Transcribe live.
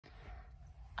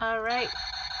All right.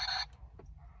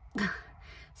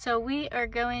 So we are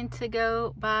going to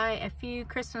go buy a few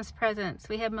Christmas presents.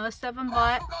 We have most of them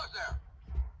bought,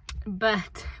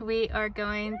 but we are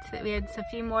going to, we had a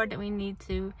few more that we need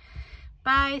to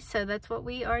buy, so that's what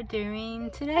we are doing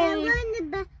today.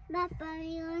 But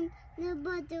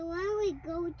the one we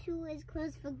go to is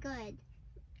closed for good.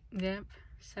 Yep,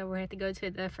 so we have to go to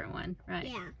a different one, right?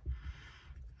 Yeah.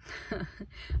 Okay.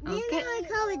 You know what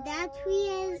color that tree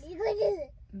is?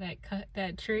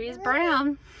 That tree is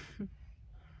brown.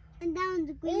 And that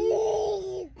one's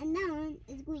green. And that one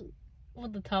is green. Well,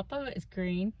 the top of it is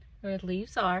green, where the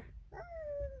leaves are.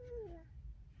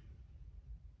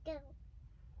 Go.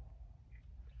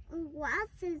 And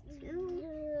glasses too.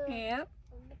 Yep.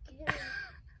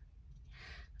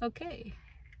 Okay.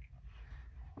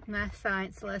 Math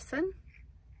science lesson.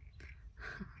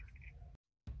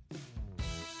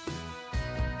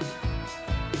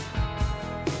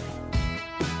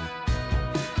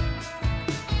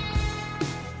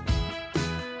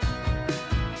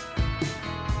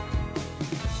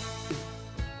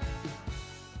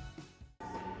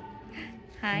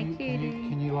 Hi, cutie.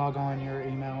 Can you log on your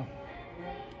email,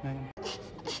 Megan?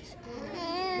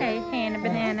 Hey, Hannah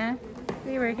Banana.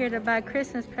 We were here to buy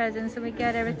Christmas presents and we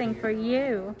got everything for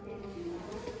you.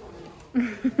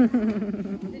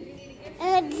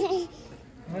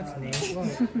 That's neat.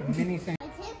 Look, many things.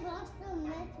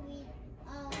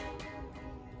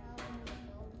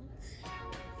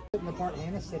 In the part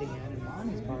Anna's sitting in and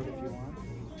Mommy's part if you want.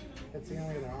 That's the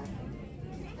only other option.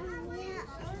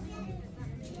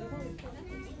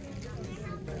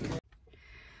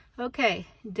 Okay,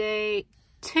 day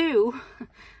 2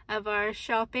 of our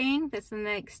shopping. That's the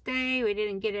next day. We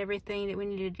didn't get everything that we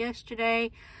needed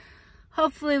yesterday.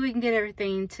 Hopefully we can get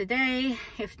everything today.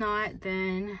 If not,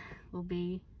 then we'll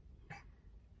be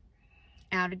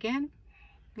out again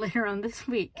later on this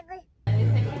week.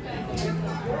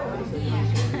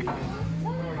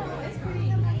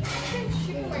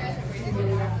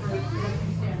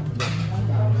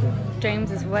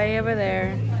 James is way over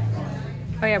there.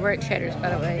 Oh yeah, we're at Cheddars, by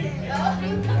the way.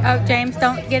 Oh, James,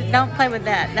 don't play with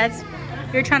that. That's,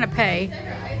 you're trying to pay.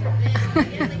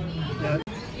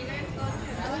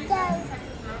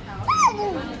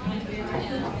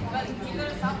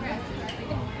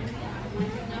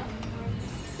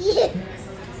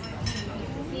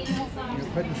 You're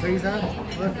putting trees up?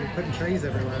 Look, you're putting trees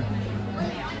everywhere.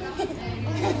 Is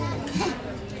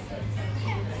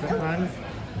that fun?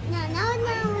 No.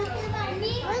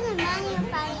 Where's the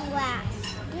magnifying glass?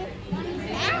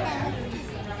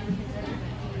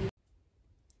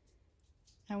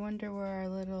 I wonder where our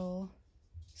little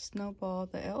Snowball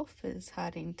the elf is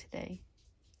hiding today.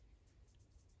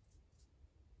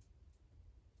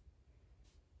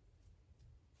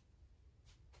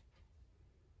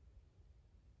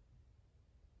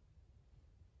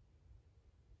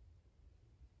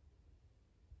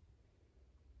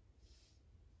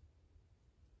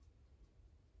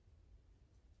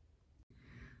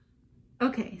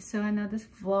 Okay, so I know this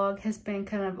vlog has been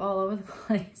kind of all over the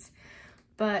place,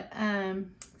 but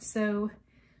so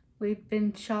we've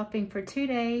been shopping for 2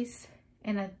 days,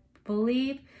 and I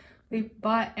believe we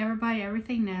bought everybody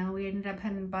everything now. We ended up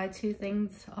having to buy 2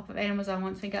 things off of Amazon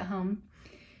once we got home,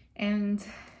 and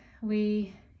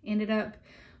we ended up,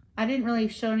 I didn't really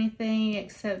show anything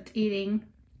except eating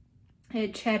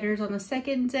at Cheddars on the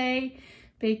 2nd day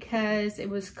because it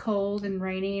was cold and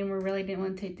rainy and we really didn't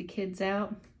want to take the kids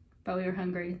out. But we were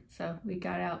hungry, so we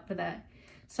got out for that.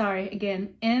 Sorry,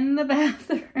 again, in the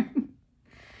bathroom.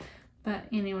 But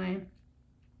anyway,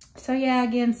 so yeah,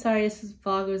 again, sorry this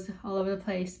vlog was all over the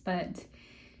place, but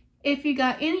if you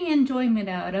got any enjoyment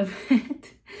out of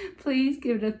it, please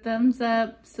give it a thumbs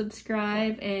up,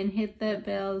 subscribe, and hit that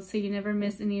bell so you never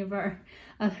miss any of our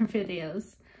other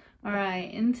videos. All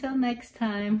right, until next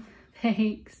time,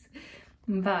 thanks,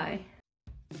 bye.